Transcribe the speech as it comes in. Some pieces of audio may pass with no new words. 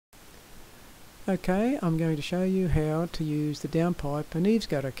Okay, I'm going to show you how to use the downpipe and eaves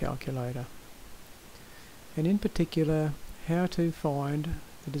gutter calculator, and in particular how to find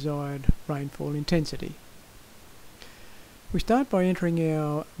the desired rainfall intensity. We start by entering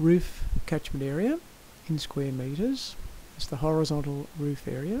our roof catchment area in square metres. It's the horizontal roof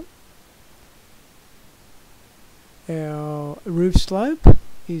area. Our roof slope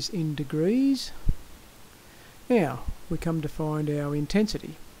is in degrees. Now we come to find our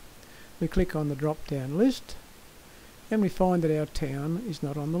intensity. We click on the drop down list and we find that our town is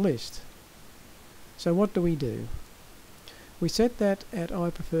not on the list. So what do? We set that at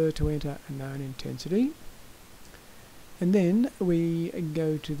I prefer to enter a known intensity, and then we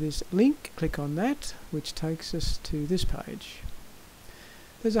go to this link, click on that, which takes us to this page.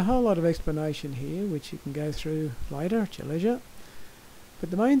 There's a whole lot of explanation here which you can go through later at your leisure, but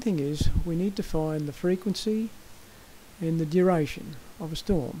the main thing is we need to find the frequency and the duration of a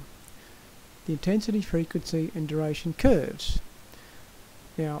storm. The intensity, frequency and duration curves.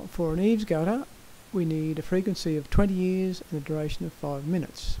 Now for an eaves gutter we need a frequency of 20 years and a duration of 5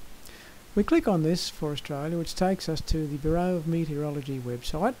 minutes. We click on this for Australia, which takes us to the Bureau of Meteorology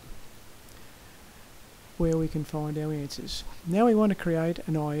website where we can find our answers. Now we want to create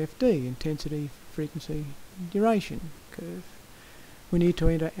an IFD, intensity, frequency, duration curve. We need to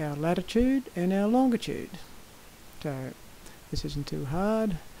enter our latitude and our longitude. So this isn't too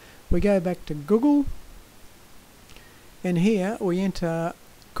hard. We go back to Google, and here we enter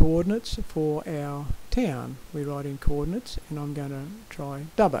coordinates for our town. We write in coordinates, and I'm going to try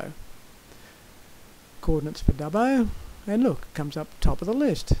Dubbo. Coordinates for Dubbo, and look, it comes up top of the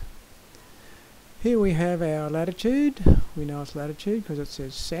list. Here we have our latitude. We know it's latitude because it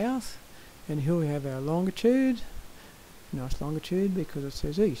says south, and here we have our longitude. We know it's longitude because it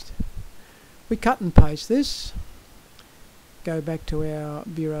says east. We cut and paste this. Go back to our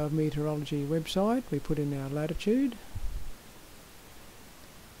Bureau of Meteorology website, we put in our latitude.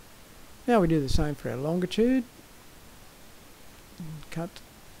 Now we do the same for our longitude. Cut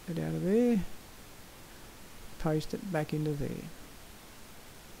it out of there, paste it back into there.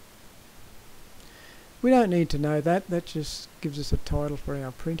 We don't need to know that, that just gives us a title for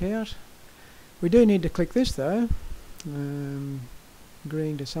our printout. We do need to click this though,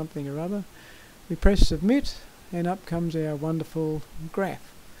 agreeing to something or other. We press submit, and up comes our wonderful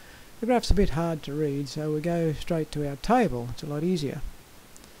graph. The graph's a bit hard to read, so we go straight to our table. It's a lot easier.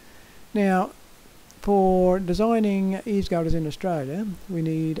 Now, for designing eaves gutters in Australia, we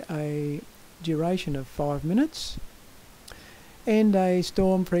need a duration of 5 minutes and a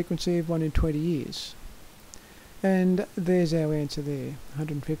storm frequency of 1 in 20 years. And there's our answer there,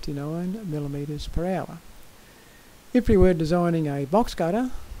 159 millimetres per hour. If we were designing a box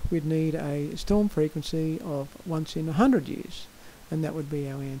gutter, we'd need a storm frequency of once in 100 years, and that would be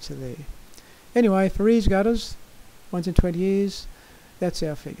our answer there. Anyway, for eaves gutters, once in 20 years, that's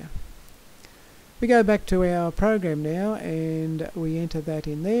our figure. We go back to our program now, and we enter that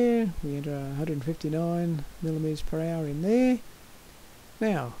in there. We enter 159 millimetres per hour in there.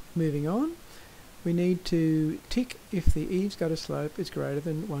 Now, moving on, we need to tick if the eaves gutter slope is greater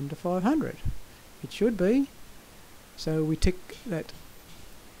than 1 to 500. It should be, so we tick that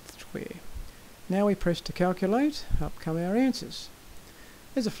square. Now we press to calculate, up come our answers.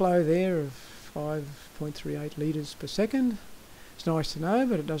 There's a flow there of 5.38 litres per second. It's nice to know,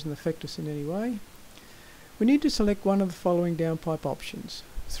 but it doesn't affect us in any way. We need to select one of the following downpipe options: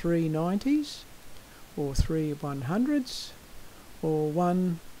 3 90s, or 3 100s, or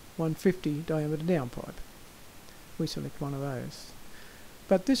 1 150 diameter downpipe. We select one of those.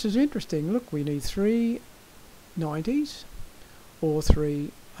 But this is interesting. Look, we need 3 90s or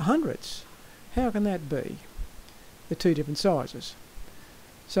 3 100s. How can that be? They're two different sizes.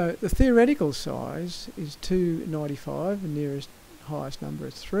 So the theoretical size is 295, the nearest highest number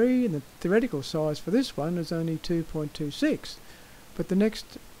is 3, and the theoretical size for this one is only 2.26, but the next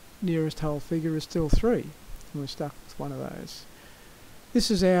nearest whole figure is still 3, and we're stuck with one of those. This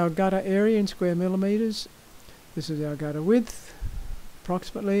is our gutter area in square millimetres. This is our gutter width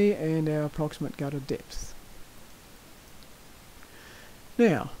approximately, and our approximate gutter depth.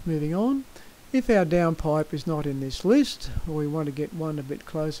 Now, moving on, if our downpipe is not in this list, or we want to get one a bit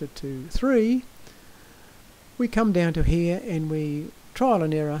closer to 3, we come down to here and we trial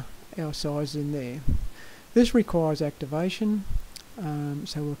and error our size in there. This requires activation,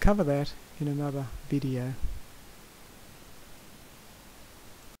 so we'll cover that in another video.